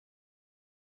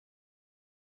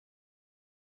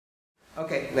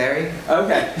Okay, Larry.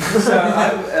 Okay,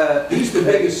 so he's the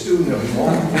biggest student of them all.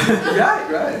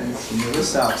 right. This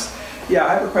stops. Yeah,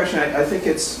 I have a question. I think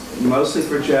it's mostly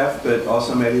for Jeff, but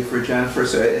also maybe for Jennifer.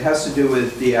 So it has to do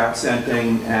with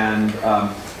de-accenting, and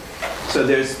so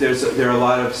there are a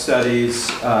lot of studies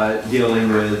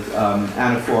dealing with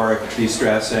anaphoric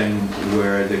de-stressing,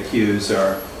 where the cues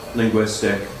are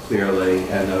linguistic, clearly,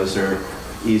 and those are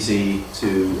easy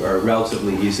to, or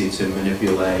relatively easy to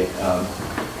manipulate,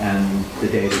 and the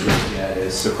data we get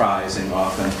is surprising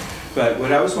often. But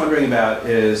what I was wondering about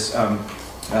is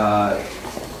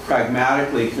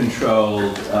pragmatically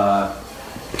controlled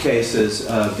cases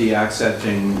of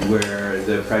de-accenting where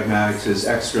the pragmatics is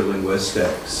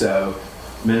extra-linguistic. So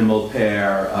minimal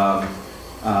pair,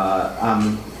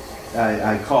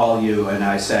 I call you and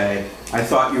I say, I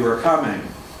thought you were coming.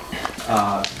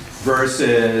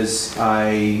 Versus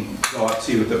I go up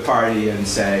to you at the party and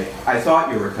say, I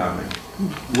thought you were coming,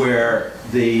 where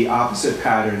the opposite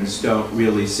patterns don't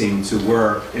really seem to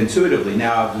work intuitively.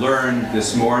 Now I've learned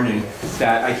this morning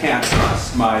that I can't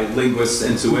trust my linguist's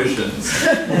intuitions,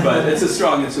 but it's a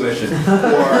strong intuition.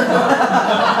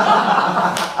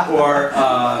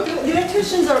 Your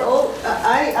intuitions are old.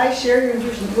 I share your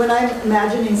intuitions. When I'm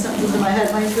imagining something in my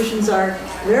head, my intuitions are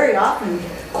very often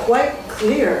quite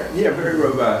clear. Yeah, very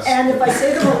robust. And if I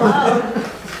say them aloud,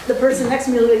 the person next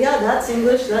to me will go, yeah, that's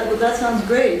English, that sounds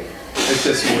great. It's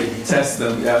just when we test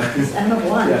them, yeah. I don't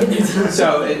want. Yeah.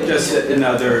 So just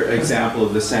another example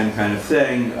of the same kind of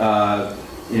thing.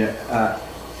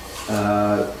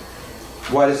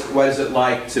 What is it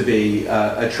like to be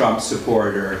a Trump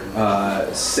supporter?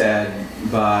 Said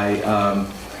by,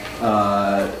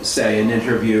 say, an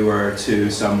interviewer to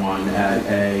someone at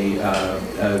a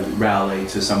rally,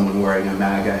 to someone wearing a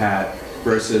MAGA hat,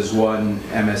 versus one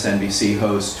MSNBC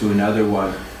host to another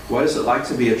one. What is it like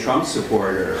to be a Trump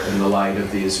supporter in the light of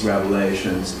these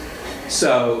revelations?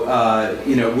 So,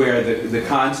 where the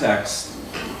context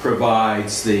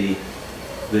provides the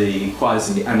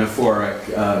quasi-anaphoric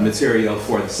material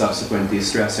for the subsequent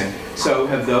de-stressing. So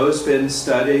have those been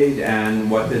studied, and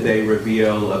what did they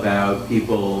reveal about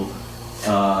people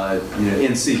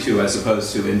in situ as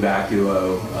opposed to in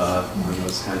vacuo on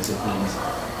those kinds of things?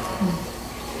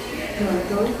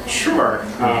 Sure.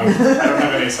 I don't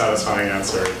have any satisfying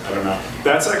answer. I don't know.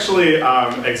 That's actually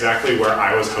exactly where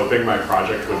I was hoping my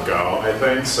project would go, I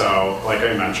think. So, like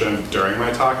I mentioned during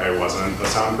my talk, I wasn't a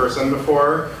sound person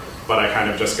before, but I kind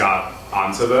of just got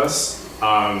onto this,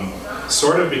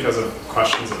 sort of because of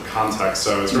questions of context.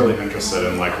 So I was really interested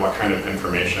in like what kind of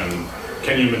information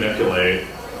can you manipulate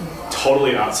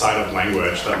totally outside of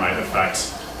language that might affect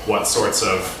what sorts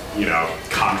of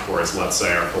contours, let's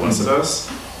say, are felicitous.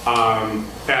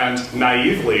 And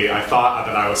naively, I thought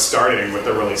that I was starting with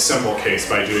a really simple case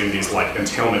by doing these like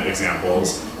entailment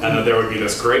examples, and that there would be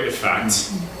this great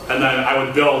effect, and then I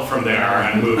would build from there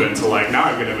and move into like, now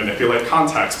I'm going to manipulate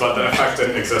context, but the effect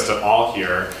didn't exist at all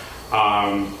here.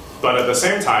 But at the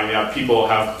same time, yeah, people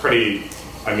have pretty,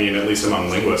 I mean, at least among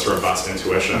linguists, robust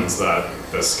intuitions that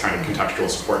this kind of contextual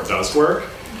support does work.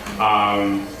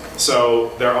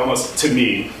 So they're almost, to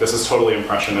me, this is totally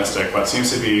impressionistic, but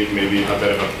seems to be maybe a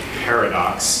bit of a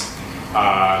paradox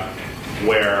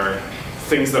where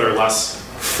things that are less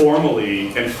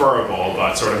formally inferable,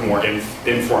 but sort of more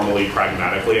informally,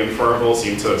 pragmatically inferable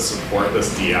seem to support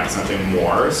this de-accenting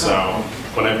more. So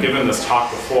when I've given this talk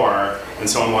before, and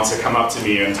someone wants to come up to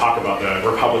me and talk about the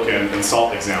Republican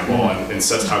insult example and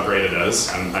insist how great it is,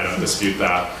 and I don't dispute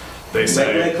that, they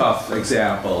say... Lakoff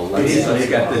example, like, so you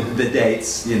got the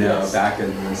dates, Yes. back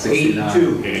in 69.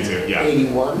 82, yeah.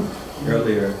 81?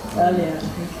 Earlier.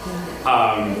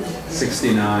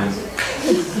 69.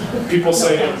 People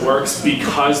say it works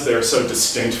because they're so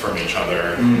distinct from each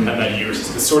other, and that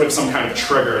it's sort of some kind of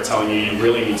trigger telling you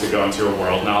really need to go into your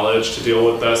world knowledge to deal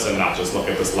with this and not just look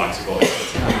at this lexical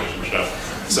relationship.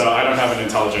 So I don't have an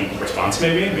intelligent response,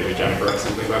 maybe Jennifer has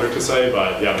something better to say,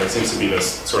 but yeah, there seems to be this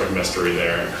sort of mystery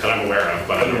there that I'm aware of,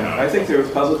 but I don't know. I think the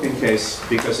Republican case,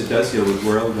 because it does deal with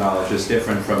world knowledge, is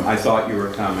different from I thought you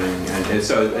were coming, and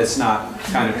so it's not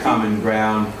kind of common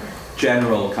ground,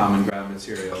 general common ground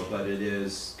material, but it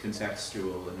is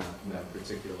contextual in that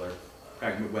particular,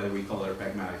 whether we call it a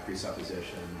pragmatic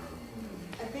presupposition.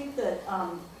 I think that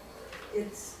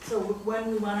so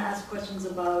when we want to ask questions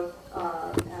about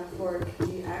anaphoric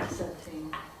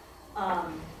de-accenting,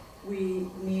 we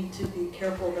need to be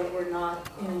careful that we're not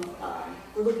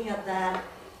we're looking at that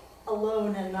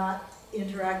alone and not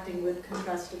interacting with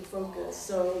contrasted focus.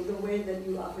 So the way that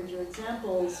you offered your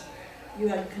examples, you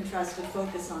had contrasted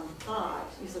focus on thought.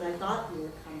 You said, I thought you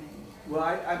were coming. Well,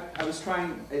 I was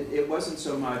trying, it wasn't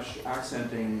so much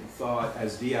accenting thought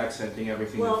as de-accenting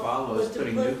everything Well, that follows, but to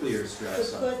putting put- nuclear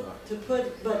stress on thought.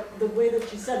 But the way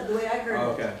that you said it, the way I heard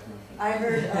Oh, it, okay. I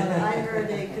heard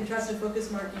a contrastive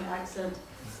focus marking accent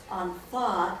on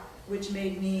thought, which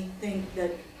made me think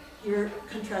that you're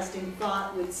contrasting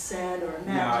thought with said or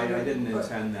No, imagine. I didn't or-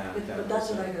 intend that. But that's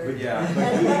what I heard. But yeah.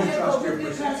 And if Trust your you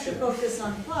contrast perception. the focus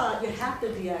on thought, you have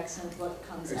to de-accent what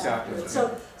comes Exactly. after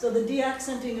it. So the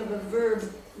de-accenting of a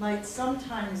verb might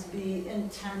sometimes be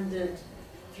intended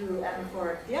through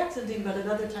anaphoric de-accenting, but at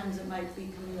other times it might be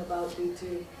coming about due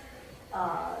to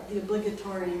the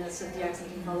obligatoriness of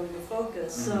de-accenting following the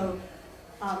focus.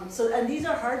 And these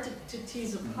are hard to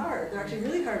tease apart. They're actually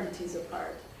really hard to tease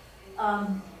apart.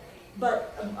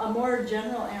 But a more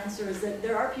general answer is that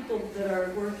there are people that are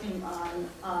working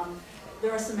on,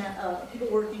 there are some people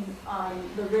working on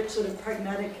the rich sort of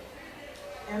pragmatic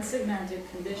and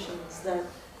semantic conditions that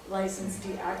license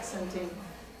de-accenting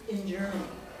in Germany.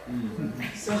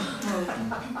 So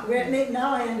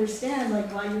now I understand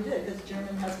like why you did, because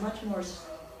German has much more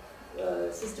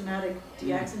systematic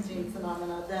de-accenting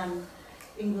phenomena than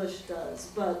English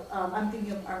does. But I'm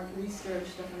thinking of Arndt Riester and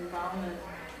Stefan Baumann.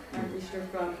 Arndt Riester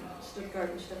from Stuttgart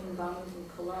and Stefan Baumann from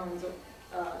Cologne,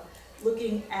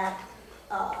 looking at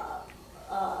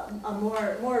a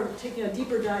more taking a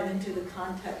deeper dive into the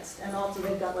context, and also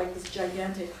they've got like this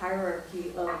gigantic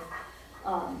hierarchy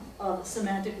of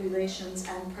semantic relations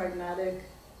and pragmatic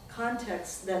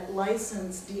contexts that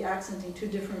license de-accenting to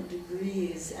different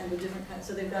degrees and with different kinds.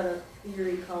 So they've got a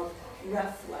theory called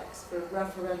reflex for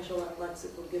referential and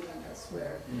lexical givenness,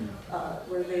 where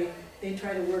they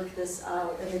try to work this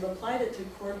out, and they've applied it to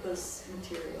corpus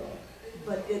material,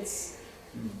 but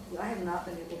I have not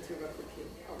been able to replicate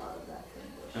a lot of that for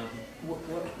English.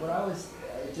 What I was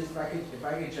just if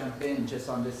I could jump in just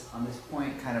on this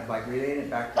point, kind of like related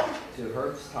back to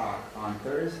Herb's talk on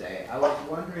Thursday. I was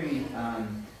wondering,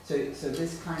 so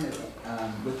this kind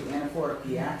of with the anaphoric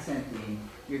de-accenting,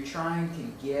 you're trying to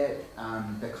get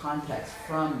the context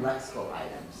from lexical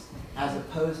items as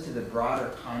opposed to the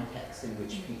broader context in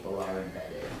which people are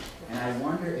embedded. And I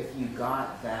wonder if you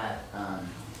got that.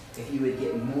 If you would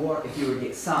get more, if you would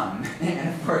get some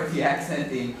anaphoric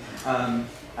de-accenting,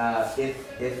 if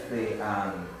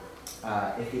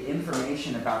the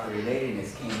information about the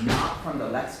relatedness came not from the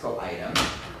lexical item,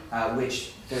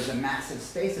 which there's a massive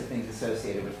space of things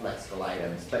associated with lexical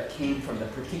items, but came from the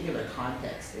particular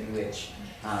context in which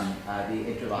the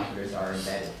interlocutors are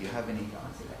embedded. Do you have any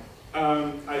thoughts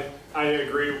on that? I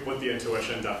agree with the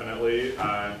intuition, definitely.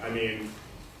 I mean,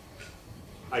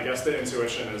 I guess the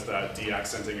intuition is that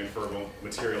de-accenting inferable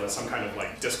material is some kind of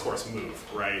like discourse move,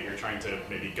 right? You're trying to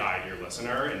maybe guide your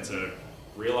listener into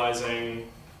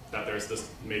realizing that there's this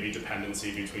maybe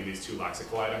dependency between these two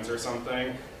lexical items or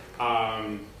something.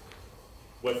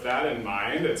 With that in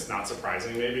mind, it's not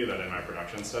surprising maybe that in my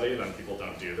production study then people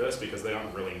don't do this because they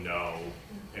don't really know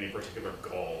any particular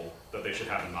goal that they should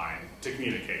have in mind to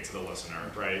communicate to the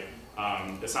listener, right?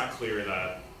 It's not clear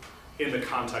that in the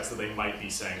context that they might be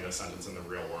saying this sentence in the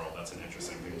real world, that's an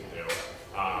interesting thing to do.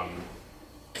 Well,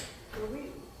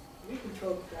 we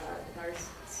controlled that in our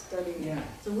study. Yeah.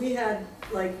 So we had,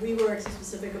 we were actually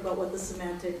specific about what the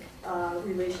semantic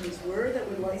relations were that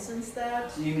would license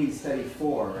that. So you mean study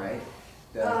 4, right?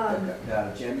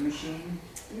 The gem machine?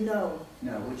 No.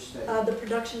 No, which study? The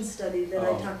production study that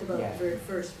I talked about yeah. very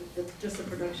first, just the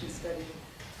production study.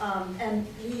 And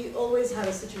we always had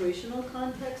a situational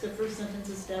context. The first sentence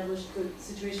established the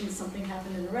situation as something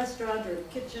happened in a restaurant or a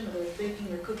kitchen, or there was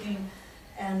baking or cooking,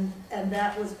 and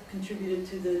that was contributed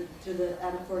to the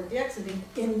anaphoric de-accenting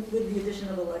with the addition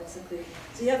of a lexically.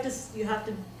 So you have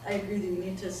to. I agree that you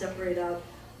need to separate out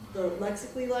the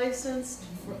lexically licensed,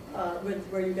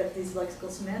 where you get these lexical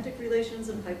semantic relations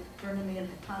and hypernymy and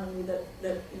hyponymy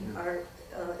that are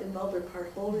involved or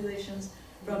part-whole relations,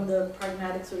 from the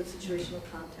pragmatic sort of situational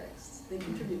contexts. They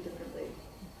contribute differently.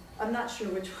 I'm not sure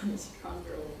which one is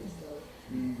stronger of these though.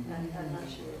 I'm not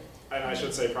sure. And I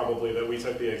should say probably that we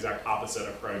took the exact opposite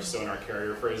approach. So in our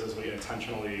carrier phrases, we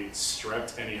intentionally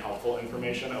stripped any helpful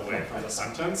information away from the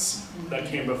sentence that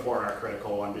came before our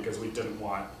critical one because we didn't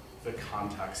want the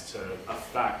context to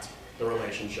affect the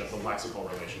relationship, the lexical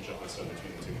relationship that's stood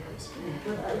between the two verbs.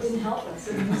 But it didn't help us,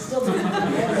 and we still don't.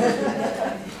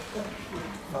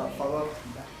 Follow up?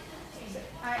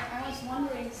 I was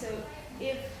wondering, so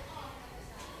if...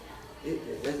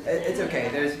 It's okay.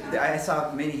 I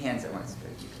saw many hands at once.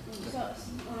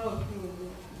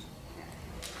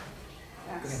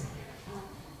 Yes.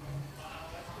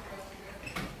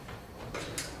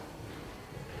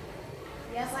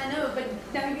 Yes, I know, but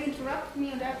now you interrupt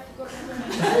me and I forgot to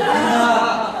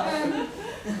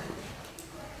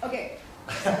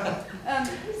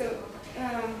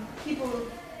People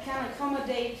can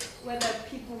accommodate whether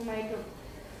people make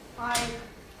a high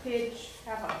pitch,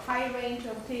 have a high range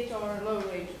of pitch or a low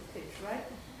range of pitch, right?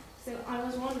 So I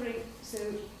was wondering, so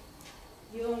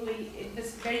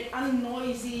it's very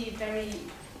unnoisy, very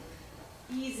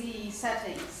easy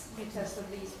settings you tested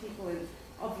these people in,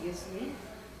 obviously.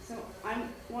 So I'm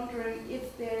wondering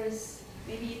if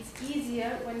maybe it's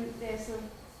easier when there's a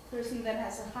person that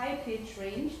has a high pitch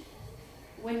range,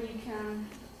 when you can,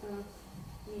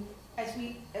 as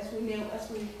we know, as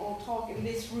we all talk in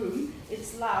this room,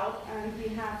 it's loud and we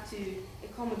have to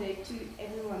accommodate to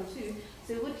everyone too.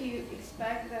 So would you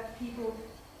expect that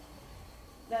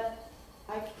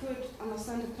I could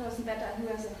understand a person better who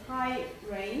has a high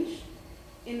range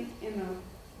in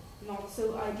a not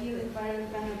so ideal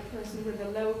environment than a person with a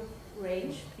low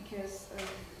range, because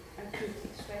I could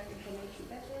extract information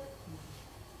better?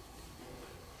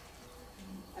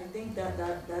 I think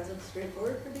that's a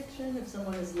straightforward prediction. If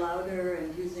someone is louder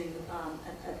and using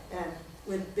and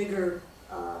with bigger,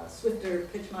 swifter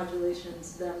pitch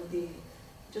modulations than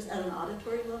just at an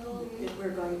auditory level, we're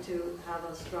going to have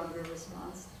a stronger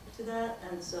response to that,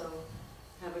 and so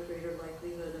have a greater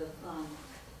likelihood of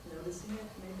noticing it,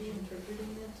 maybe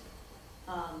interpreting it.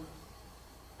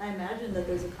 I imagine that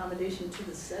there's accommodation to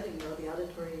the setting, though, the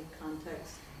auditory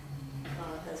context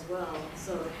as well.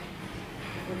 So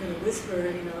if we're going to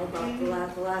whisper,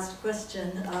 about the last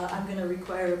question, I'm going to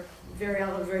require I'll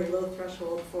have a very low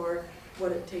threshold for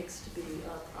what it takes to be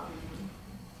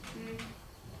prominent.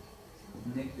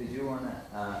 Nick, did you want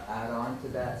to add on to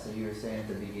that? So you were saying at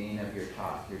the beginning of your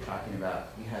talk, you're talking about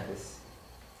you had this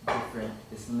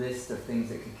list of things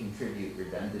that could contribute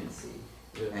redundancy.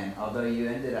 Yeah. And although you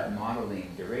ended up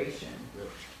modeling duration,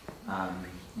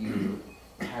 you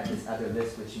had this other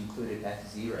list which included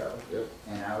F0. Yep.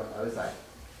 And I was like,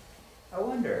 I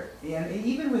wonder,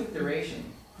 even with duration,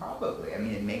 probably,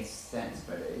 it makes sense,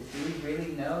 but do we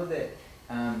really know that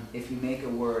if you make a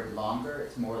word longer,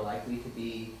 it's more likely to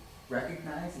be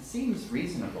recognized? It seems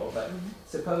reasonable, but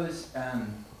suppose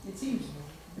it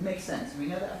makes sense. Do we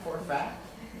know that for a fact?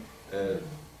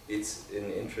 It's an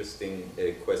interesting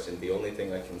question. The only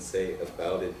thing I can say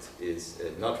about it is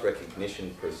not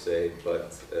recognition per se,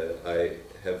 but I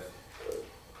have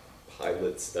a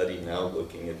pilot study now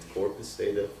looking at corpus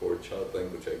data for child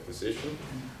language acquisition,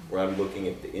 where I'm looking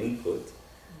at the input,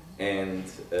 and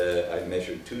I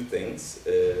measured two things.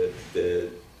 The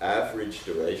average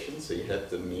duration, so you have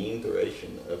the mean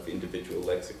duration of individual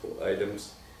lexical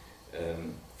items,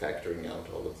 factoring out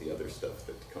all of the other stuff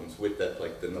that comes with that,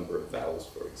 like the number of vowels,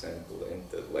 for example, and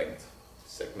the length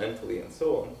segmentally and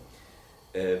so on.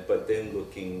 But then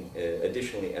looking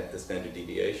additionally at the standard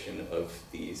deviation of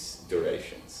these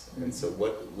durations. And so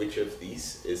which of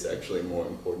these is actually more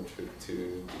important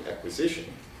to the acquisition?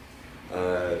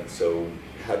 So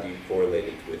how do you correlate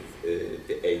it with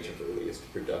the age of earliest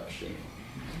production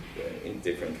in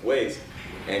different ways?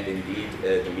 And indeed,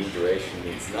 the mean duration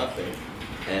means nothing,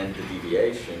 and the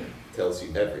deviation tells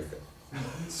you everything.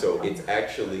 So it's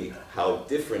actually how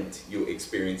different you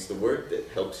experience the word that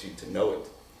helps you to know it.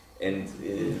 And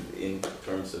in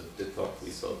terms of the talk we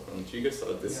saw from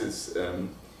Chigusa, this is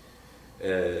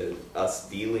us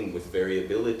dealing with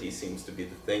variability seems to be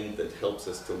the thing that helps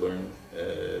us to learn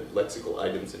lexical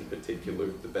items in particular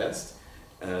the best.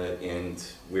 And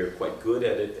we're quite good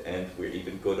at it, and we're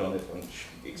even good on it on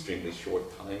extremely short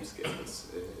time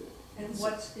scales. And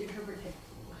what's the interpretation?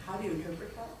 How do you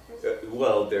interpret that?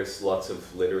 Well, there's lots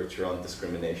of literature on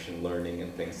discrimination learning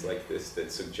and things like this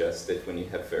that suggest that when you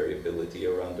have variability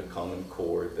around a common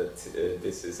core, that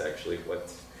this is actually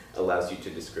what allows you to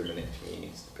discriminate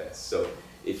meanings the best. So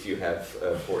if you have,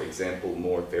 for example,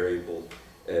 more variable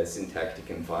syntactic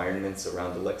environments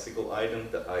around the lexical item,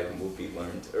 the item will be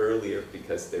learned earlier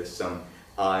because there's some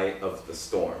eye of the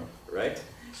storm, right?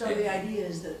 So the idea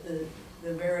is that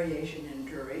the variation in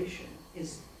duration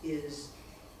is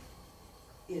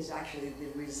actually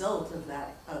the result of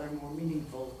that other more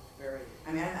meaningful variation.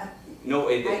 No,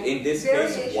 in this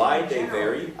case, why they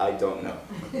vary, I don't know.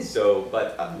 So,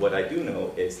 but what I do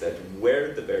know is that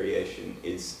where the variation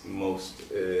is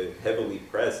most heavily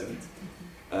present,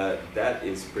 that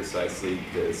is precisely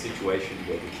the situation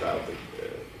where the child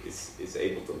is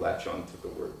able to latch on to the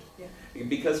word. Yeah.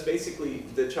 Because basically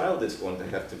the child is going to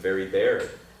have to vary their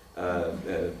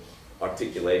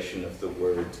articulation of the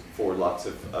word for lots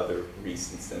of other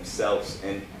reasons themselves,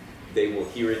 and they will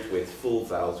hear it with full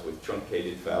vowels, with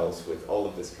truncated vowels, with all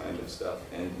of this kind of stuff.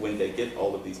 And when they get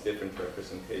all of these different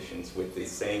representations with the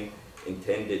same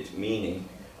intended meaning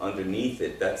underneath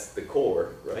it, that's the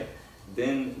core, right?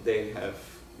 Then they have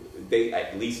they,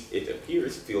 at least it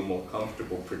appears, feel more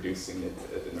comfortable producing it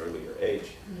at an earlier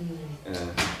age.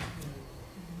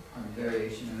 On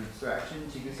variation and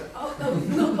abstraction, Chigusa? Oh,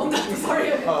 no, on that,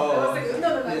 sorry. Oh.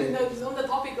 No, on the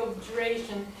topic of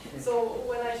duration. So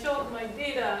when I showed my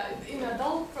data, in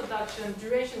adult production,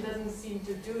 duration doesn't seem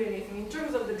to do anything in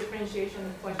terms of the differentiation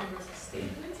of question versus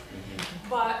statement.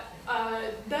 But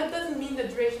that doesn't mean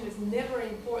that duration is never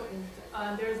important.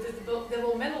 There's this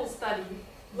developmental study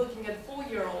looking at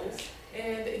 4-year-olds,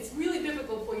 and it's really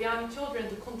difficult for young children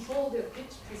to control their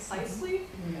pitch precisely.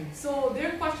 So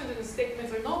their questions and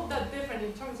statements are not that different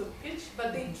in terms of pitch,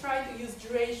 but they try to use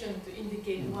duration to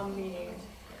indicate one meaning.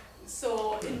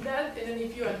 So in that, and then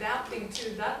if you're adapting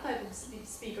to that type of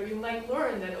speaker, you might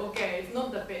learn that, okay, it's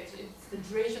not the pitch, it's the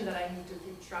duration that I need to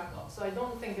keep track of. So I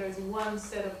don't think there's one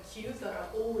set of cues that are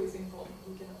always important.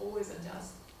 You can always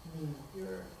adjust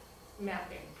your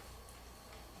mapping.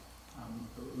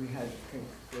 We had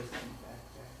Kristen back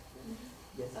there.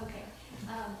 Yes. Okay.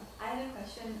 I had a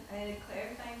question. I had a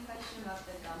clarifying question about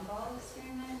the gumball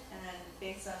experiment, and then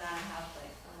based on that, I have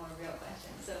like a more real question.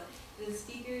 So the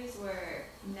speakers were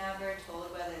never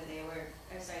told whether they were,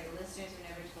 or sorry, the listeners were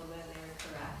never told whether they were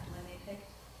correct when they picked.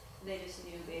 They just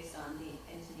knew based on the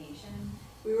intonation.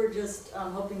 We were just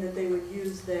hoping that they would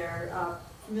use their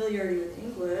familiarity with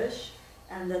English,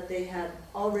 and that they had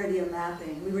already a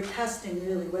mapping. We were testing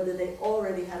really whether they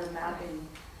already had a mapping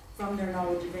from their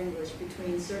knowledge of English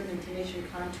between certain intonation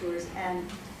contours and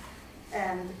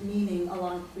meaning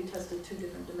along, we tested 2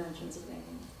 different dimensions of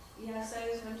meaning. Yeah, so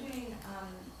I was wondering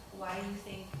why you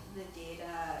think the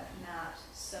data mapped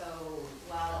so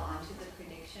well onto the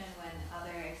prediction when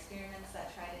other experiments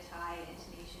that try to tie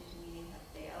intonation to meaning have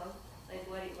failed. Like,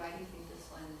 why do you think this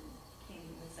one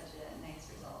came with such a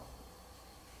nice result?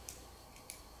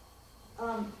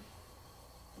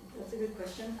 That's a good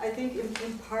question. I think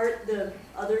in part the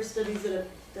other studies that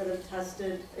have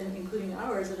tested, including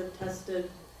ours, that have tested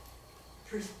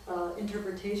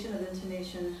interpretation of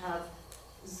intonation have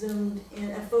zoomed in,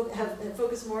 have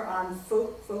focused more on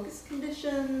focus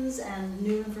conditions and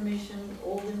new information,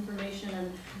 old information,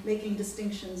 and making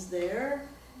distinctions there.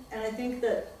 And I think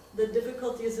that the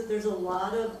difficulty is that there's a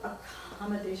lot of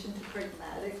accommodation to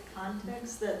pragmatic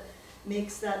context that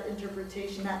makes that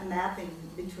interpretation, that mapping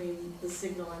between the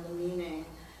signal and the meaning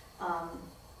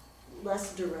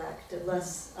less direct and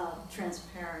less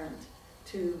transparent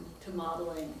to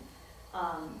modeling.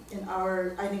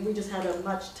 I think we just had a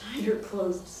much tighter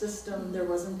closed system. There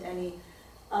wasn't any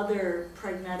other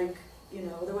pragmatic,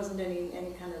 there wasn't any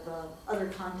kind of other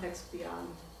context beyond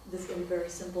this very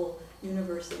simple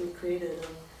universe that we created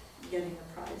of getting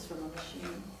a prize from a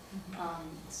machine.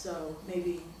 So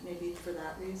maybe for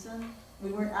that reason.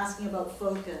 We weren't asking about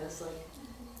focus, like,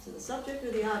 is it the subject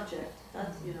or the object?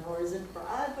 That's, or is it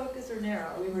broad focus or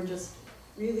narrow? We were just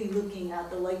really looking at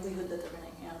the likelihood that they're going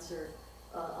to answer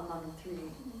among 3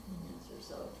 answers.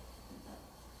 So.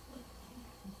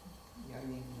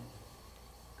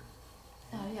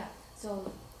 Yeah,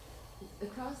 so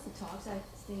across the talks, I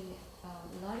think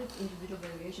a lot of individual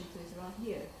variation plays around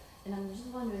here. And I'm just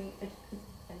wondering,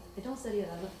 I don't study a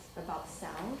lot about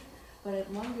sound, but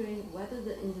I'm wondering whether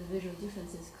the individual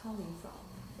difference is coming from.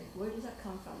 Like, where does that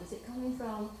come from? Is it coming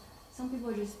from some people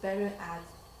are just better at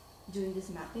doing this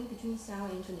mapping between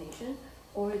sound and intonation,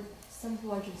 or some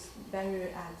people are just better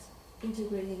at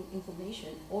integrating information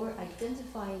or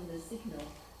identifying the signal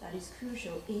that is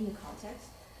crucial in the context?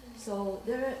 So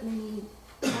there are many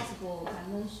possible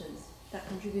dimensions that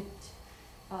contribute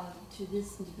to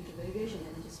this individual variation,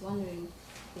 and I'm just wondering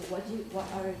what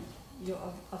are your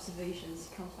observations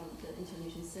come from the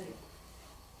intonation setting?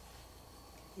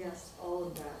 Yes, all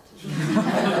of that.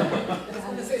 I was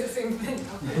going to say the same thing.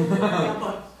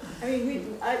 I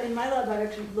mean, in my lab, I've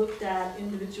actually looked at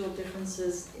individual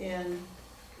differences in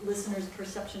listeners'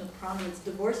 perception of prominence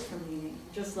divorced from meaning.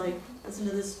 Just like listen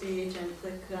to this speech and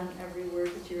click on every word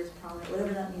that you hear is prominent,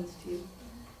 whatever that means to you.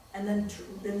 And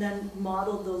then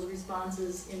modeled those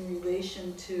responses in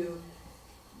relation to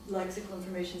lexical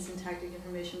information, syntactic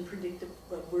information, predictive,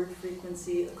 like word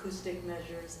frequency, acoustic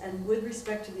measures. And with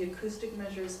respect to the acoustic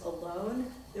measures alone,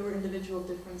 there were individual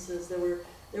differences. There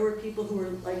were people who were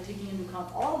like taking into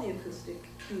account all the acoustic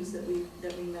cues that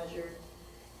we measured,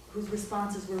 whose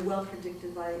responses were well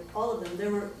predicted by all of them.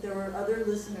 There were other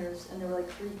listeners, and there were like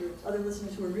 3 groups, other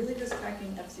listeners who were really just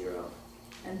tracking F0,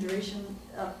 and duration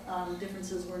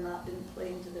differences didn't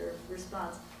play into their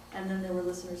response. And then there were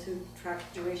listeners who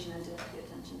tracked duration and didn't pay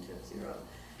attention to F0.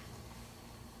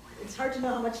 It's hard to know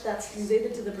how much that's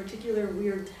related to the particular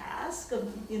weird task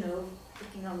of,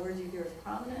 clicking on words you hear as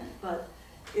prominent, but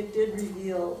it did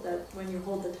reveal that when you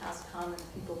hold the task common,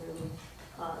 people really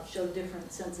show different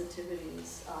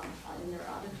sensitivities in their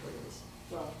auditory,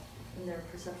 in their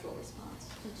perceptual response.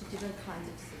 So to different kinds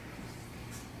of signals.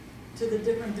 To the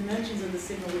different dimensions of the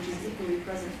signal, which is equally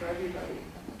present for everybody.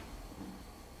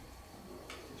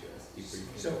 Did you ask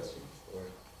deeper So- questions? Or,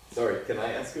 sorry, can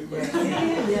I ask a question?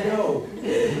 No.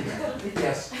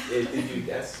 Yes. Did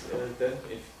you ask them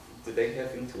if do they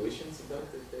have intuitions about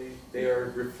that they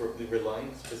are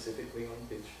relying specifically on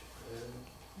pitch?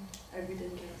 Every day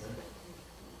guess.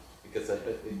 Because I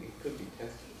bet it could be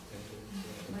tested.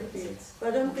 Might be.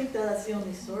 But I don't think that's the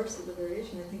only source of the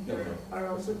variation. I think there No. are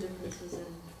also differences in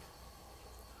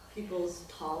people's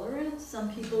tolerance.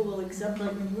 Some people will accept,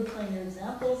 like when you were playing your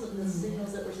examples of the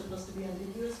signals that were supposed to be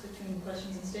ambiguous between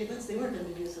questions and statements, they weren't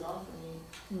ambiguous at all for me.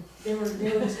 They were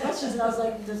just questions, and I was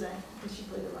like, did she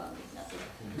play the wrong example?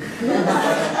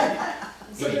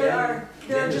 So there are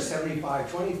just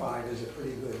 75-25 is a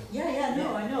pretty good.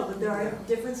 no, I know, but there are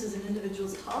differences in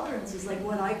individuals' tolerances, like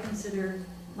what I consider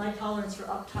my tolerance for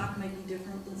uptalk might be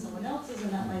different than someone else's,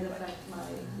 and that might affect my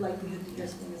likelihood to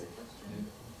guess me as a question.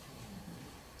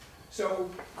 So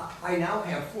I now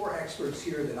have 4 experts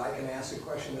here that I can ask a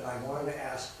question that I wanted to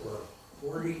ask for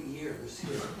 40 years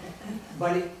here.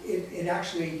 But it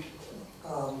actually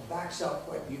backs up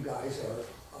what you guys are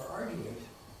arguing.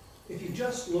 If you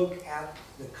just look at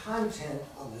the content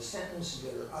of the sentences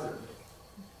that are uttered,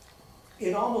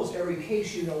 in almost every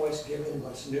case you know what's given,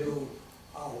 what's new,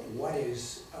 what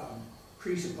is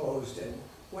presupposed, and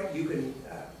what you can,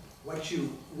 what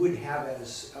you would have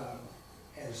as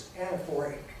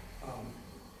anaphoric,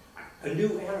 a new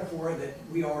anaphora that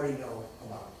we already know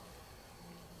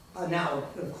about. Now,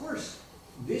 of course,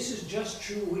 this is just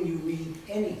true when you read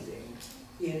anything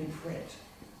in print.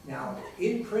 Now,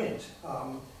 in print,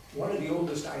 one of the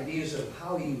oldest ideas of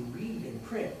how you read in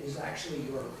print is actually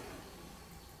you're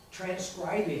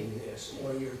transcribing this,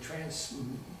 or you're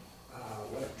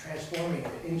transforming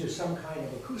it into some kind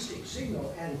of acoustic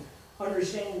signal and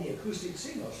understanding the acoustic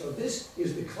signal. So this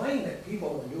is the claim that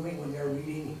people are doing when they're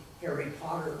reading Harry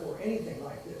Potter or anything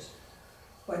like this.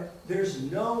 But there's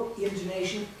no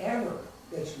intonation ever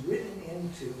that's written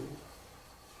into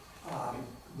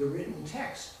the written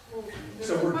text. Well,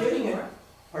 So we're getting it.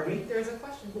 Pardon me? There's a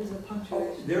question. There's a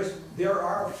punctuation. There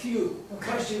are a few. A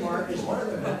question mark is one of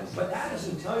them, but that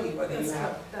doesn't tell you whether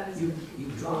you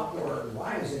drop or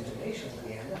rise intonation at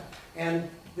the end. And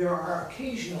there are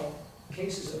occasional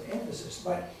cases of emphasis,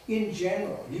 but in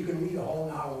general, you can read a whole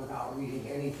novel without reading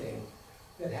anything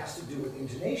that has to do with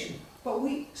intonation. But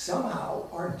we somehow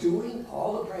are doing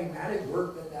all the pragmatic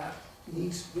work that we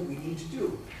need to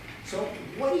do. So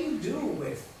what do you do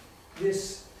with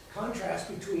this contrast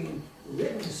between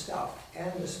written stuff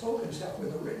and the spoken stuff, where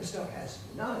the written stuff has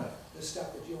none of the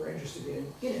stuff that you're interested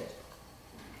in it?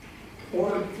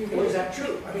 Or is that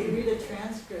true? I mean, you read a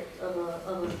transcript of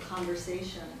a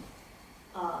conversation,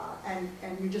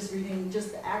 and you're just reading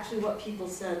just actually what people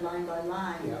said line by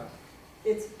line. Yeah.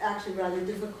 It's actually rather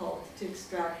difficult to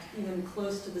extract even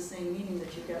close to the same meaning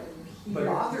that you get when you hear. But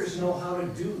authors know how to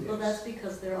do this. Well, that's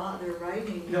because they're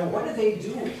writing. No, what do they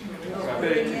do?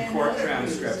 But in court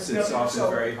transcripts, it's often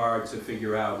very hard to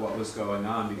figure out what was going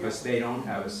on because they don't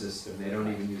have a system. They don't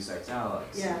even use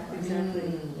italics. Yeah,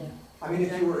 exactly. I mean,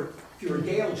 if you were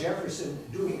Dale Jefferson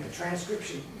doing a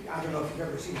transcription, I don't know if you've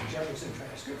ever seen a Jefferson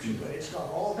transcription, but it's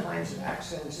got all kinds of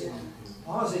accents and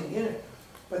pausing in it.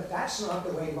 But that's not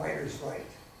the way writers write,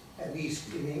 at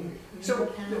least in English. So a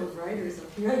panel of writers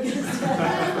up here, I guess.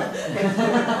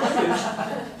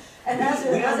 And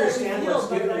we understand what's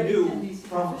given you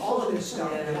from all of this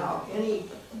superficial. stuff without any,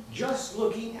 just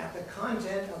looking at the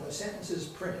content of the sentences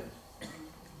printed.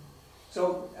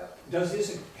 So does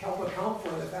this help account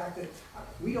for the fact that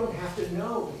we don't have to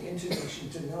know the intonation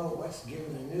to know what's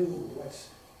given anew, what's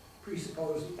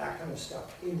presupposed, that kind of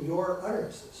stuff in your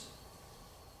utterances?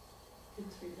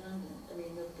 It's redundant. I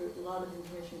mean, there's a lot of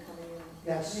information coming in.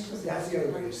 That's the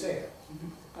other way to say it,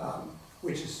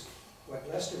 which is what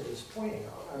Lester was pointing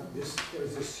out. There's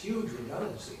this huge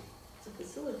redundancy. It's a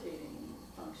facilitating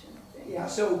function, I think. Yeah,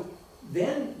 so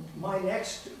then my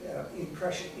next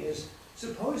impression is,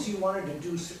 suppose you wanted to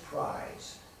do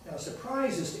surprise. Now,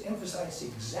 surprise is to emphasize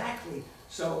exactly,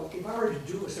 so if I were to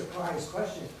do a surprise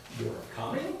question, you're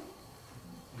coming?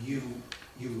 You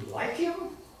like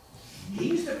him?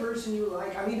 He's the person you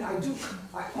like? I mean,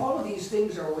 all of these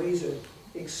things are ways of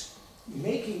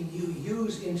making you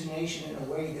use intonation in a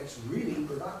way that's really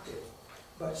productive.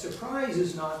 But surprise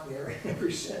is not there in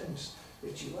every sentence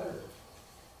that you utter,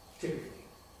 typically.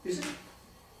 Is it?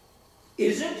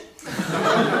 Is it?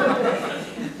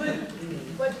 But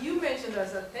what you mentioned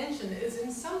as attention is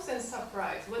in some sense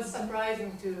surprise. What's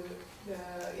surprising to the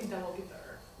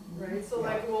interlocutor? right? So Yeah.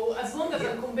 like, well, as long as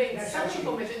Yeah. I'm conveying That's some actually-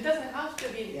 information, it doesn't have to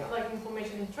be Yeah. like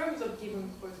information in terms of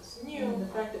given versus And new.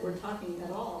 the fact that we're talking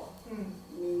at all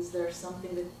means there's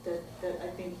something that I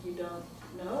think you don't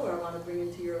know or want to bring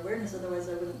into your awareness, otherwise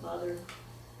I wouldn't bother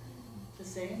to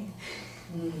say anything.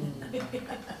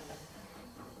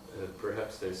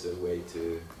 Perhaps there's a way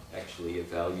to actually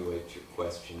evaluate your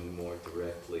question more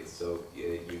directly. So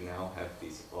you now have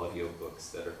these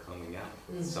audiobooks that are coming out.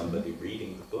 Somebody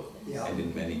reading the book. Yeah. And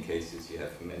in many cases you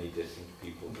have many different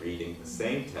people reading the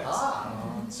same text.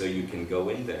 Ah. So you can go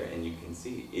in there and you can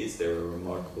see, is there a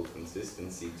remarkable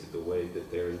consistency to the way that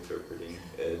they're interpreting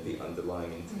the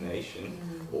underlying intonation,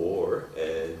 or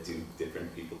do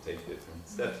different people take different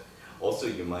steps? Also,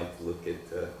 you might look at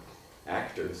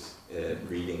actors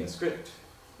reading a script.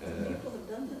 People have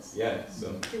done this. Yeah,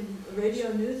 so.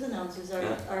 Radio news announcers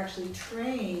are actually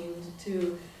trained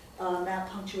to map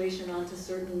punctuation onto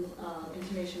certain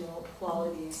intonational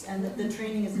qualities. And the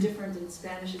training is different in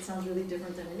Spanish. It sounds really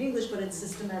different than in English, but it's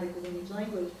systematic within each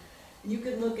language. You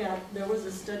could look at, there was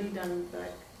a study done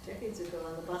back decades ago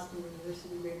on the Boston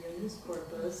University Radio News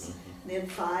Corpus. They had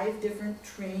 5 different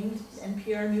trained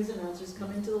NPR news announcers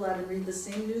come into the lab and read the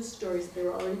same news stories that they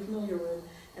were already familiar with,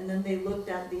 and then they looked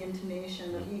at the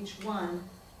intonation of each one,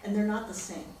 and they're not the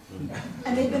same.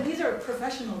 And these are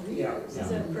professional readers,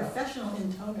 these are professional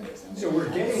intoners. So we're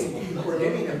getting the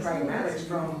pragmatics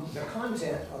from the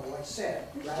content of what's said,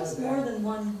 There's rather just than. more than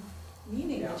one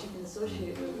meaning that you can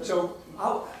associate with it. So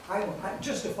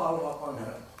just to follow up on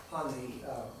the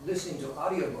listening to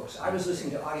audiobooks, I was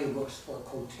listening to audiobooks for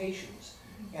quotations,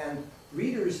 and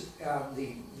readers,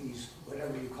 these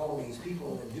whatever you call these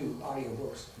people that do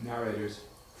audiobooks. Narrators.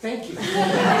 Thank you.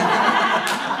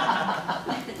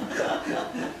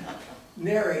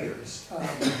 Narrators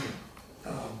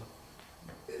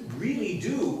really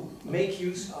do make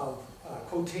use of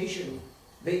quotation.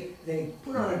 They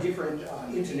put on a different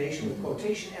intonation with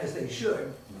quotation, as they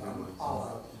should,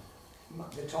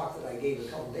 the talk that I gave a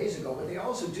couple days ago, but they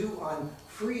also do on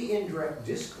free indirect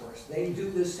discourse. They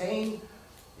do the same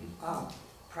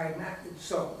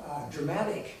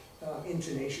dramatic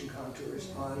intonation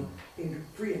contours on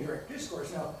free indirect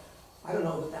discourse. Now, I don't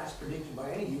know that that's predicted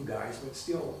by any of you guys, but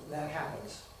still, that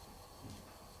happens.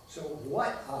 So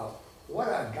what a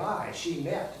guy she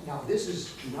met. Now, this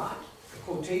is not a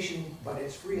quotation, but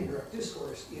it's free indirect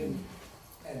discourse in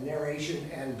a narration,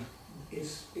 and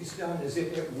it's done as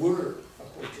if it were a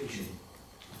quotation.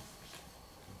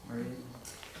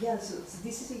 Yeah, so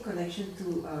this is in connection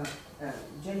to,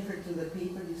 Jennifer, to the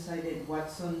paper you cited,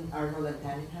 Watson, Arnold, and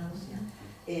Tannenhouse.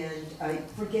 And I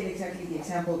forget exactly the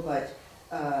example, but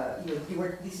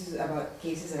this is about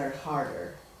cases that are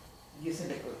harder. You said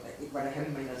that what I have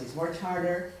in my notes is much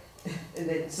harder, and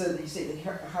then so you say that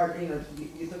hard. You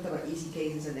talked about easy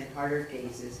cases and then harder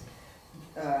cases.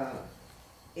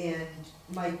 And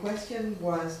my question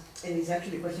was, and it's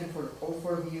actually a question for all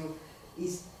 4 of you,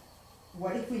 is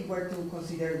what if we were to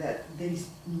consider that there is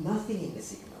nothing in the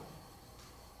signal?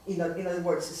 In other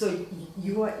words, so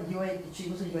you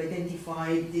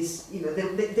identified this,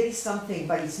 there is something,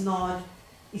 but it's not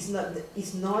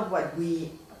the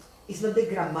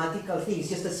grammatical thing, it's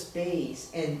just a space,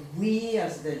 and we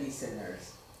as the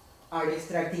listeners are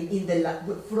extracting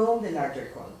from the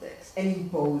larger context and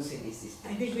imposing this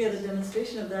system. I think we had a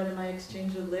demonstration of that in my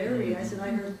exchange with Larry. I said,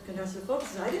 I heard contrastive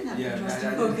focus. I didn't have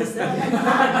contrastive focus.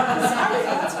 Sorry,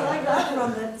 that's what I got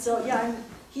from it. So yeah,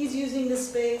 he's using the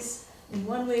space in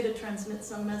one way to transmit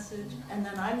some message, and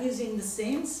then I'm using the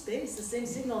same space, the same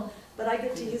signal, but I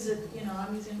get to use it,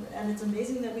 I'm using, and it's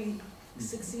amazing that we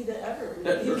succeed ever.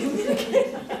 You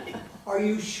communicate. Are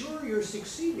you sure you're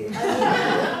succeeding?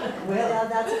 Well,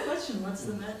 that's a question. What's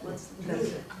the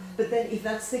But then, if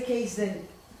that's the case, then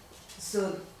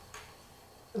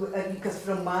because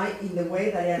in the way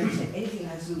that I understand, anything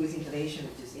has to do with intonation,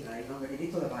 which is I know very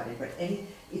little about it, but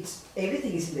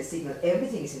everything is in the signal,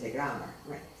 everything is in the grammar,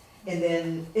 right? And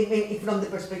then, from the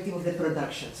perspective of the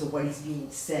production, so what is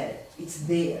being said, it's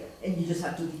there, and you just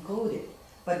have to decode it.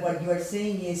 But what you are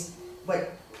saying is,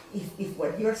 if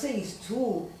what you are saying is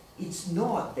true, it's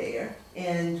not there,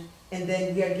 and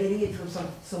then we are getting it from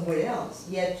somewhere else.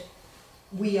 Yet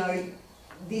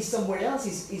this somewhere else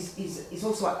is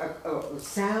also a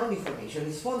sound information,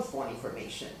 it's phone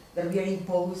information that we are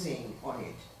imposing on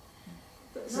it.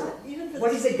 So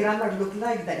what does the grammar look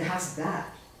like that has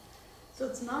that? So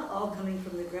it's not all coming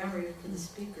from the grammar, even for the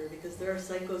speaker, because there are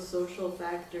psychosocial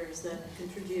factors that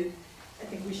contribute. I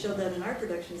think we showed that in our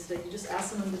production study. You just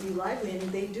ask them to be lively, and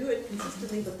they do it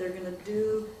consistently, but they're going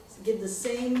to give the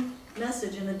same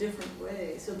message in a different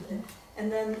way. So,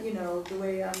 and then, you know, the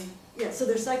way, so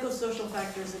there's psychosocial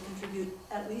factors that contribute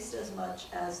at least as much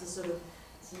as the sort of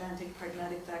semantic,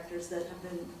 pragmatic factors that have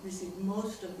been received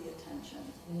most of the attention.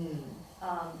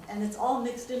 And it's all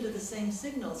mixed into the same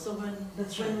signal. So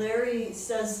when Larry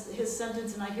says his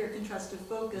sentence and I hear contrastive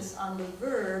focus on the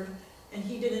verb, and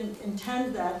he didn't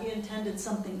intend that, he intended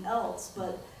something else,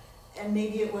 and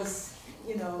maybe it was,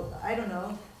 you know, I don't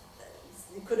know,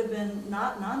 it could have been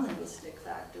not non-linguistic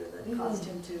factor that caused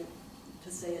him to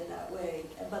say it that way.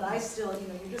 But I still, you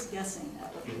know, you're just guessing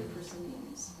at what the other person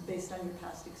means based on your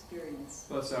past experience.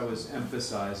 Plus, I was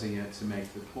emphasizing it to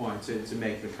make the point, to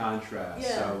make the contrast.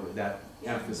 Yeah. So that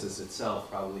emphasis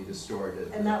itself probably distorted.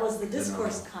 And that was the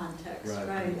discourse context,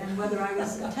 right? And whether I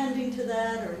was intending to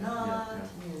that or not.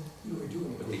 You were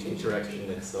doing But the interaction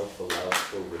itself allows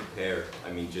for repair.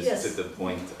 I mean, just to the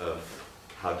point of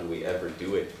how do we ever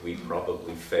do it? We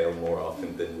probably fail more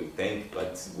often than we think,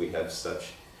 but we have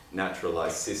such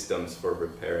naturalized systems for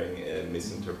repairing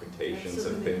misinterpretations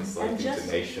of things like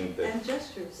intonation that and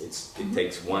gestures. It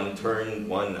takes one turn,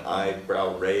 one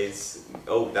eyebrow raise.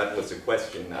 Oh, that was a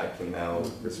question. I can now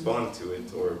respond to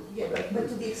it, or whatever. But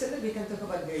to the extent that we can talk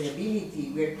about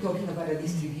variability, we're talking about a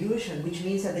distribution, which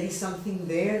means that there is something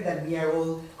there that we are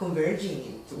all converging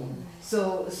into.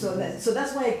 So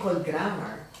that's why I call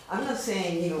grammar. I'm not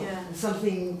saying, you know,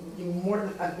 something more.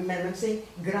 I'm saying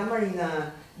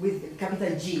grammar with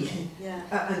capital G,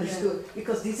 understood.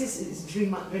 Because this is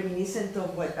reminiscent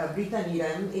of what Britta and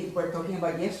Iram were talking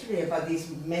about yesterday, about these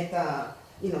meta,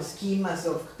 you know, schemas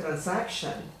of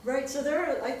transaction. Right, so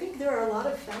I think there are a lot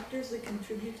of factors that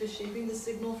contribute to shaping the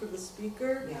signal for the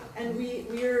speaker, and we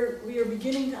are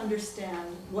beginning to understand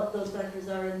what those factors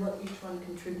are and what each one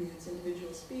contributes.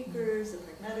 Individual speakers, the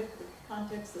pragmatic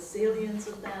context, the salience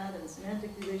of that, and semantic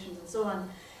relations, and so on.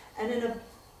 And in a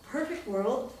perfect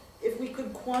world, if we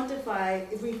could quantify,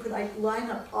 if we could line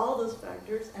up all those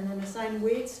factors and then assign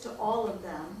weights to all of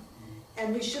them,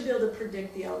 and we should be able to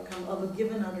predict the outcome of a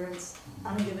given utterance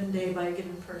on a given day by a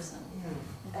given person.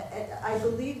 I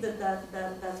believe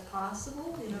that's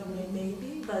possible, you know,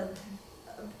 maybe, but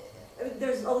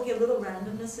there's a little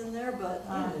randomness in there, but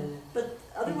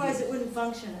otherwise it wouldn't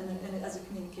function as a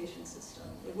communication system.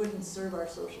 It wouldn't serve our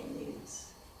social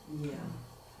needs. Yeah.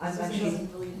 She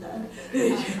doesn't believe that.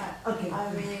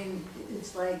 I mean,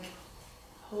 it's like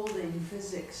holding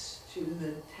physics to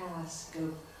the task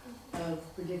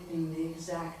of predicting the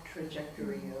exact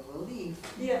trajectory of a leaf.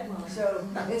 Yeah. Well, so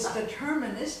it's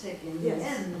deterministic in the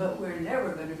end, but we're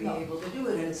never going to be able to do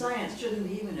it, and science shouldn't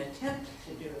even attempt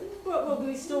to do it. Well,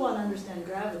 we still want to understand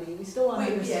gravity. We still want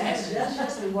to understand.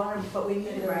 Yes, we want to, but we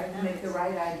need to make the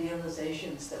right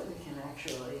idealizations that we can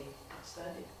actually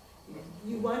study.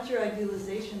 You want your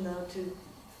idealization, though,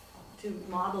 to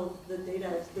model the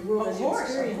data, the world as you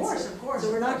experience it. Of course.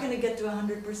 So we're not going to get to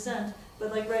 100%,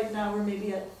 but like right now we're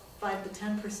maybe at 5 to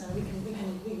 10%.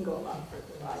 We can go a lot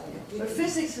further. But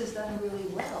physics has done really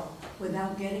well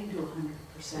without getting to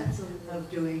 100% of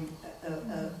doing.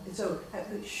 So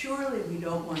surely we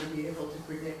don't want to be able to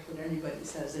predict what anybody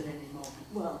says at any moment.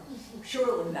 Well,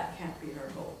 surely that can't be our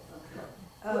goal.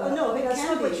 No, it that's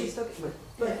can not what be, she's talking about.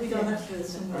 but we don't have to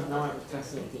assume that. No, I'm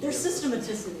translating. There's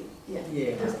systematicity. Yeah.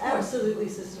 There's absolutely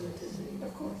systematicity.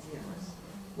 Of course.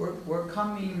 We're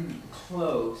coming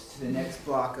close to the next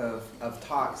block of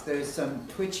talks. There's some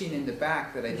twitching in the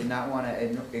back that I did not want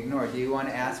to ignore. Do you want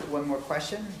to ask one more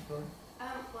question? Well,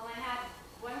 I had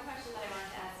one question that I wanted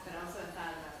to ask, but also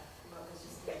thought about what was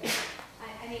just there.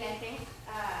 I mean, I think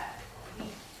we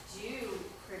do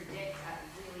predict at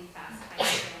really fast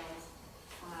timescales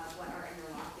what our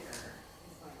interlocutor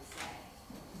is going to say.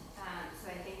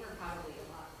 So I think we're probably a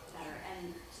lot better,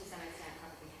 and to some extent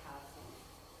probably have some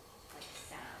like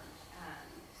sound.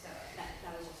 So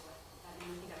that was just what that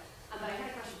made me think of. But I had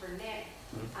a question for Nick,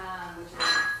 which is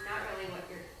not really what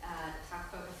your talk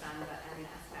focused on, but I'm going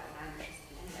to ask that when I'm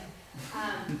interested in it.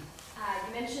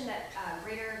 You mentioned that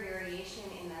greater variation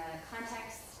in the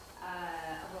context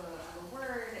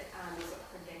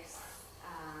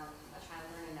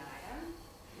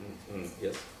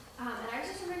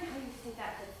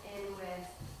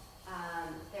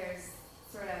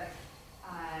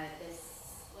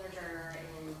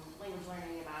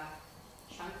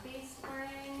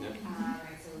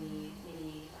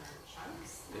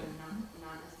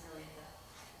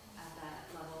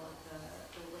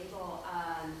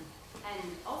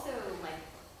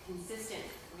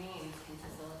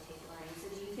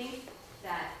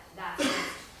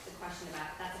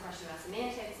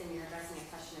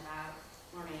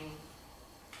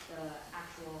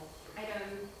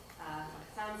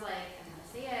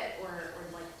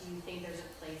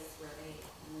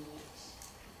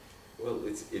Well,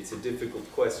 it's a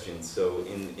difficult question. So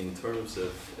in terms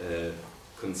of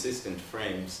consistent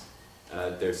frames,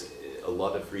 there's a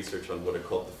lot of research on what are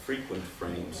called the frequent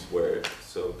frames, where,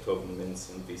 so Tobin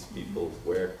Mintz and these people,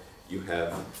 where you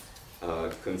have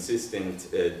consistent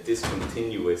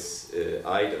discontinuous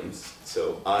items,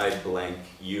 so I blank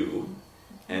you,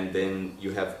 and then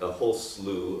you have a whole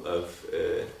slew of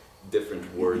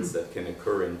different words that can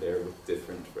occur in there with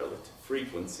different relative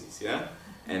frequencies, yeah?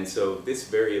 And so this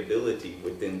variability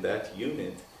within that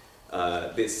unit,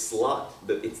 this slot,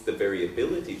 it's the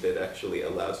variability that actually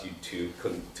allows you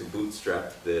to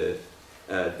bootstrap the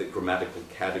grammatical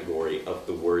category of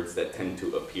the words that tend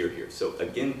to appear here. So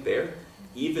again there,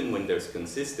 even when there's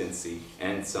consistency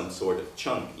and some sort of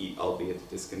chunk, albeit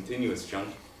a discontinuous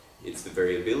chunk, it's the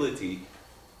variability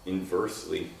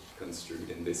inversely construed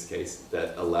in this case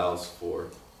that allows for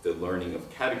the learning of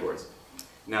categories.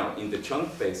 Now, in the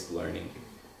chunk-based learning,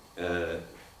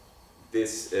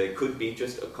 this could be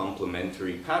just a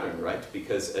complementary pattern, right?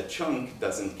 Because a chunk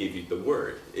doesn't give you the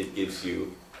word, it gives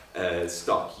you a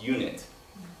stock unit.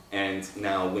 And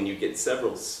now when you get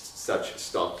several such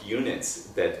stock units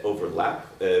that overlap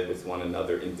with one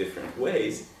another in different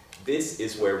ways, this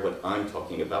is where what I'm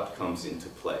talking about comes into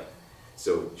play.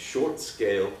 So short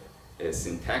scale,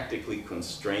 syntactically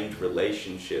constrained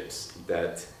relationships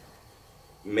that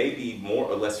may be more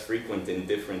or less frequent in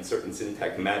different certain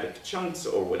syntagmatic chunks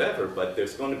or whatever, but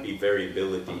there's going to be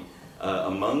variability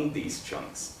among these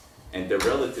chunks. And the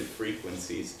relative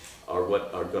frequencies are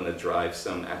what are going to drive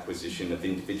some acquisition of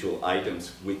individual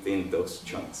items within those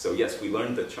chunks. So yes, we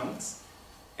learn the chunks,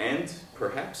 and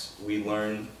perhaps we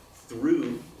learn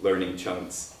through learning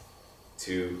chunks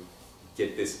to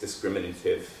get this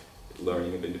discriminative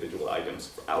learning of individual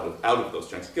items out of those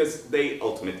chunks, because they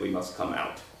ultimately must come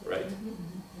out, right?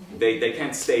 They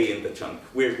can't stay in the chunk.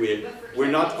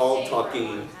 We're not all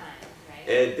talking.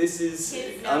 This is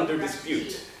under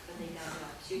dispute.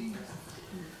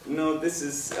 No, this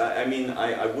is. I mean,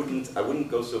 I wouldn't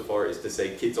go so far as to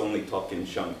say kids only talk in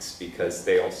chunks, because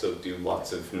they also do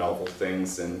lots of novel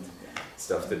things and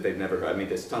stuff that they've never heard. I mean,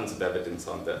 there's tons of evidence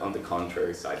on the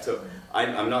contrary side. So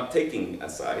I'm not taking a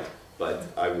side, but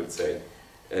I would say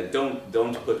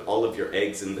don't put all of your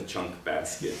eggs in the chunk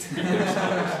basket.